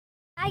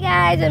Hi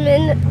guys,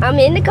 I'm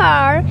in the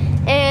car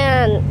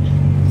and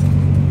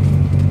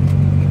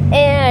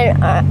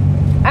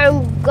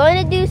I'm going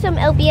to do some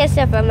LPS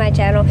stuff on my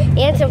channel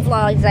and some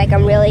vlogs like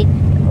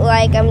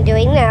I'm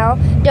doing now.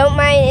 Don't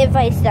mind if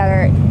I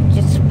stutter,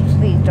 just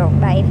please don't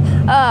mind.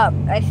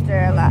 I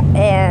stutter a lot,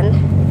 and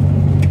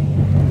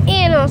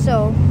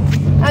also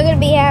I'm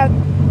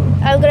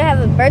gonna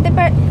have a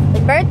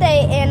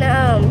birthday and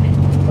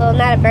well,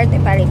 not a birthday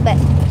party, but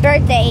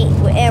birthday,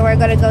 and we're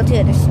gonna go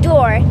to the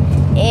store,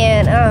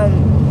 and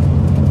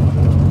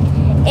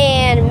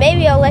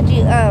maybe I'll let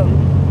you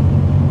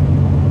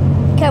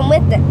come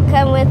with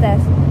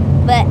us,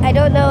 but I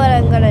don't know what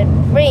I'm gonna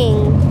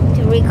bring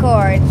to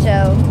record,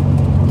 so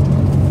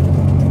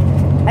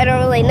I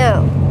don't really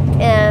know.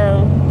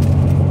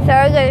 So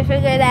I'm gonna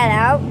figure that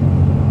out,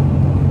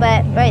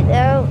 but right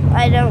now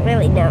I don't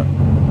really know.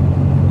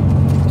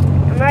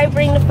 I might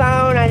bring the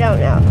phone, I don't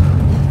know.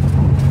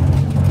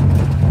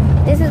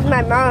 This is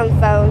my mom's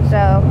phone,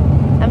 so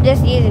I'm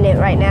just using it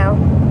right now.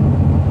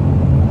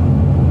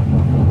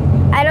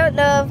 I don't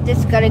know if this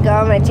is gonna go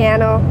on my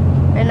channel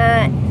or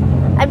not.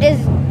 I'm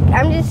just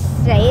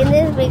saying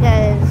this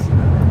because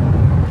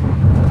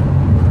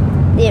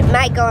it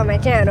might go on my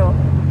channel,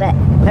 but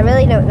I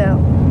really don't know.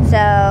 So,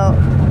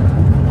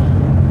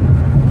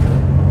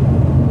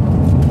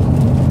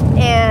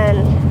 and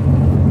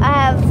I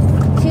have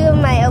two of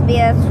my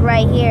LPS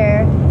right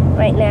here,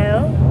 right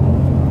now.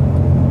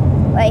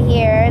 Right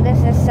here, this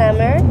is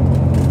Summer.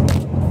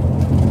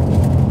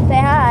 Say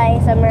hi,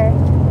 Summer.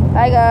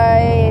 Hi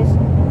guys.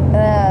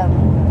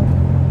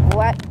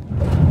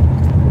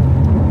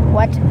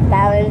 Watch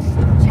Balance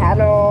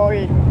channel,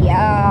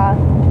 yeah.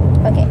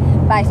 Okay,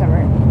 bye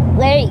Summer.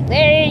 Larry,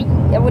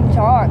 I want to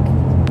talk.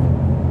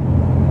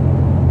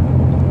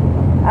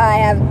 I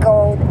have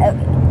gold.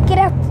 Get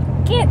out.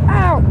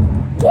 Ah,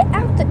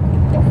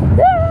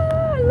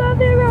 I love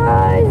your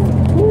eyes.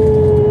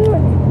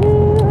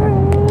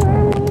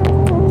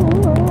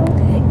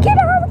 Get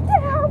out.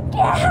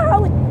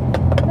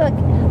 Look,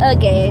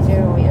 okay, it's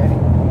really weird.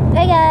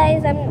 Hey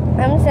guys,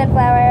 I'm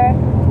Sunflower.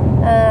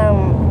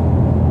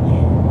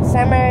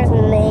 Summer is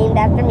named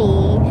after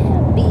me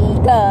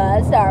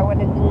because Star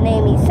wanted to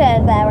name me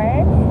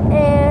Sunflower,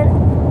 and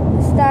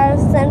Star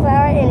was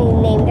Sunflower, and he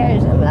named her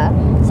Sunflower.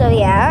 So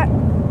yeah,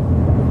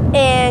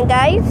 and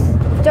guys,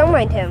 don't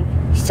mind him.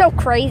 He's so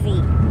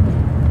crazy,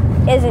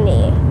 isn't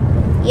he?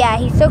 Yeah,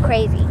 he's so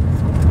crazy.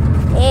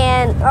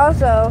 And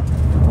also,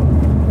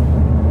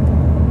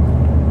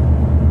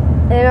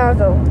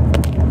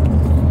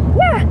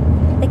 yeah,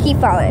 I keep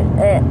falling.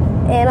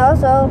 And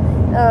also,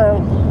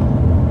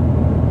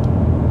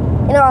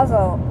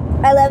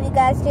 I love you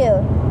guys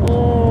too.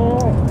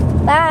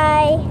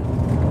 Bye.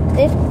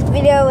 This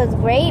video was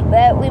great,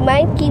 but we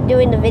might keep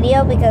doing the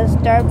video because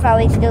Star's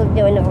probably still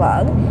doing the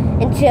vlog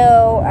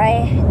until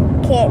I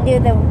can't do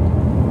the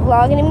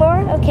vlog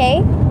anymore.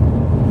 Okay,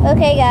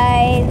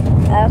 guys.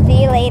 I'll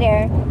see you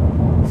later.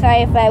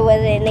 Sorry if I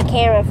wasn't in the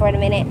camera for a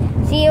minute.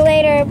 See you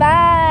later.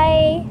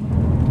 Bye.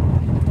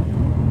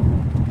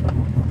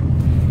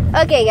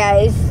 Okay,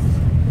 guys.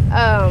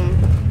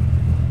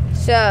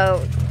 So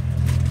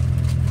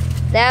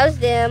that was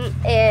them,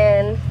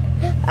 and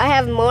I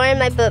have more in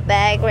my book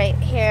bag right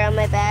here on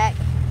my back.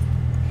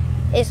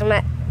 It's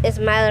My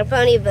Little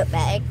Pony book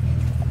bag,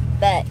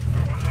 but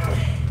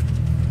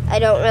I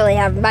don't really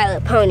have My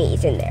Little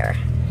Ponies in there.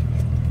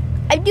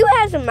 I do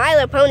have some My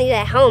Little Ponies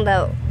at home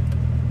though.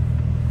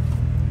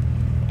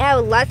 I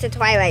have lots of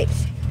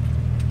Twilights.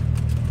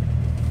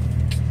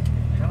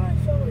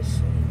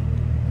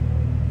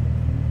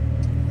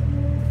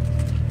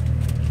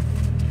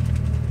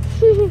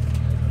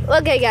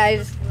 Okay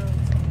guys,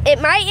 it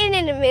might end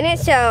in a minute,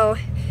 so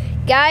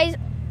guys,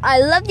 I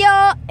love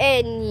y'all,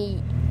 and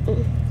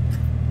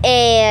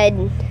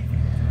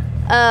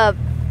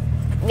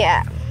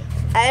yeah,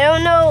 I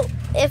don't know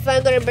if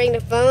I'm gonna bring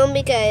the phone,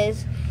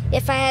 because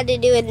if I had to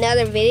do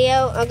another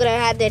video, I'm gonna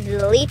have to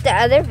delete the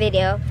other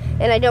video,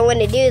 and I don't want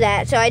to do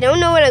that. So I don't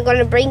know what I'm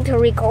gonna bring to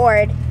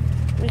record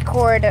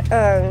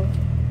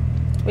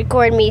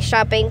me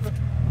shopping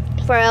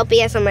for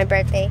LPS on my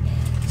birthday.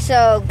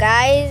 So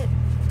guys,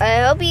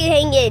 I hope you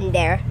hang in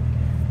there.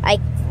 I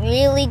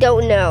really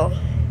don't know.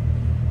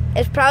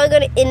 It's probably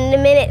going to end in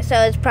a minute, so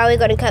it's probably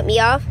going to cut me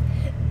off.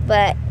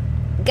 But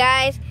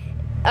guys,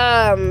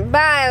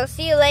 bye. I'll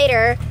see you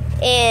later.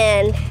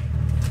 And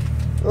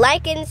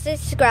like and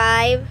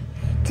subscribe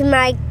to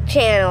my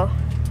channel,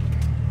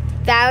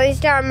 Valley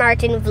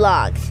Martin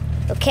Vlogs.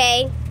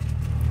 Okay?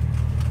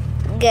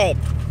 Good.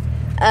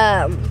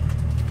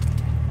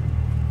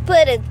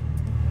 Put a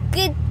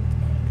good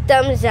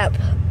thumbs up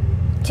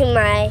to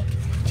my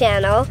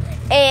channel,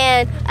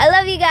 and I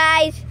love you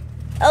guys.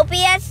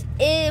 LPS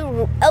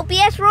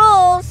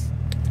rules.